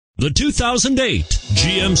The 2008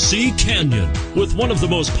 GMC Canyon. With one of the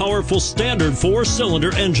most powerful standard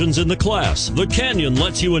 4-cylinder engines in the class, the Canyon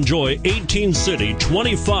lets you enjoy 18 city,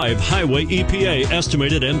 25 highway EPA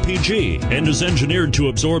estimated MPG, and is engineered to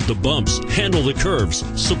absorb the bumps, handle the curves,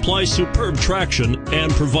 supply superb traction,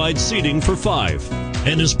 and provide seating for 5.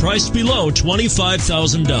 And is priced below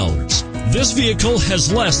 $25,000. This vehicle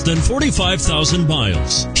has less than 45,000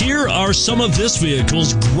 miles. Here are some of this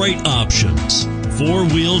vehicle's great options: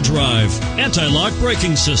 4-wheel drive, anti-lock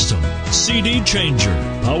braking system, CD changer,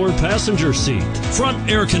 power passenger seat, front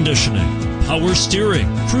air conditioning, power steering,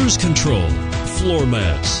 cruise control, floor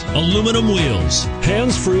mats, aluminum wheels,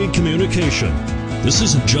 hands-free communication. This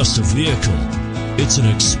isn't just a vehicle, it's an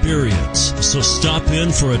experience. So stop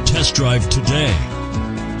in for a test drive today.